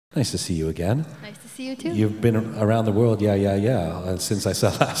Nice to see you again. Nice to see you too. You've been around the world, since I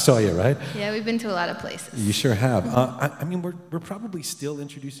saw you, right? Yeah, we've been to a lot of places. You sure have. I mean, we're probably still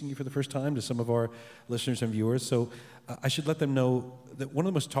introducing you for the first time to some of our listeners and viewers, so I should let them know that one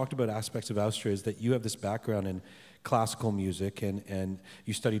of the most talked about aspects of Austra is that you have this background in classical music and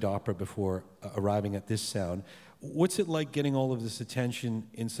you studied opera before arriving at this sound. What's it like getting all of this attention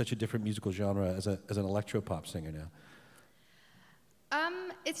in such a different musical genre as an electropop singer now?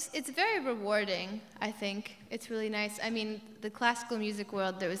 It's very rewarding, I think. It's really nice. I mean, the classical music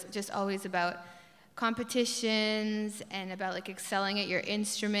world, there was just always about competitions and about like excelling at your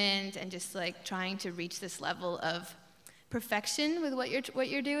instrument and just like trying to reach this level of perfection with what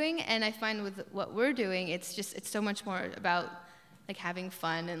you're doing. And I find with what we're doing, it's so much more about like having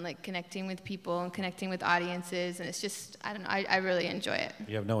fun and like connecting with people and connecting with audiences. And it's just, I don't know, I really enjoy it.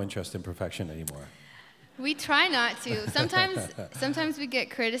 You have no interest in perfection anymore. We try not to. Sometimes we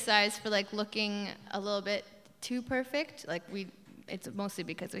get criticized for like looking a little bit too perfect. Like it's mostly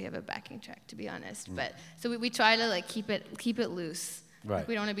because we have a backing track, to be honest. But so we try to like keep it loose. Right. Like,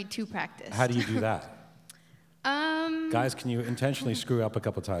 we don't want to be too practiced. How do you do that? Guys, can you intentionally screw up a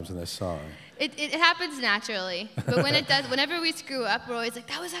couple times in this song? It happens naturally, but when it does, whenever we screw up, we're always like,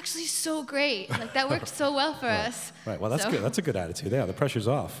 that was actually so great. Like that worked so well for us. Right. Well, that's good. That's a good attitude. Yeah, the pressure's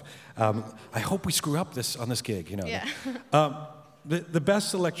off. I hope we screw up on this gig. You know. Yeah. The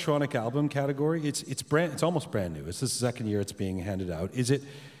best electronic album category. It's almost brand new. It's the second year it's being handed out. Is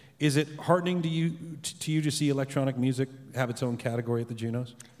it heartening to you to see electronic music have its own category at the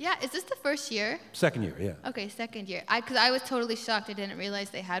Junos? Yeah, is this the first year? Second year, yeah. Okay, second year. Because I was totally shocked. I didn't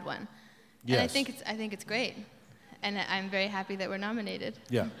realize they had one. Yes. And I think it's great, and I'm very happy that we're nominated.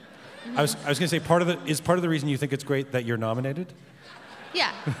 Yeah. I was going to say part of the reason you think it's great that you're nominated?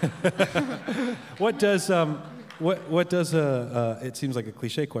 Yeah. What does it seems like a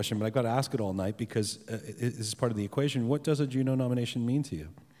cliche question, but I've got to ask it all night because this is part of the equation. What does a Juno nomination mean to you?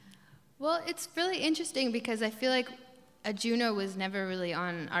 Well, it's really interesting because I feel like a Juno was never really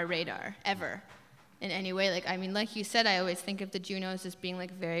on our radar, ever, in any way. Like, I mean, like you said, I always think of the Junos as being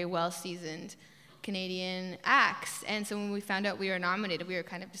like very well-seasoned Canadian acts. And so when we found out we were nominated, we were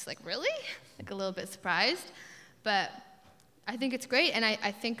kind of just like, really? Like a little bit surprised. But I think it's great. And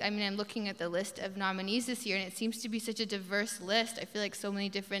I think, I mean, I'm looking at the list of nominees this year, and it seems to be such a diverse list. I feel like so many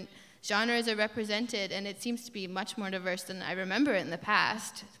different genres are represented, and it seems to be much more diverse than I remember in the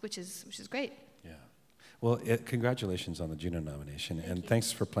past, which is great. Yeah. Well, congratulations on the Juno nomination, and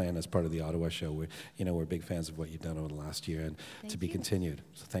thanks for playing as part of the Ottawa show. We're big fans of what you've done over the last year, and to be continued.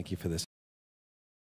 So thank you for this.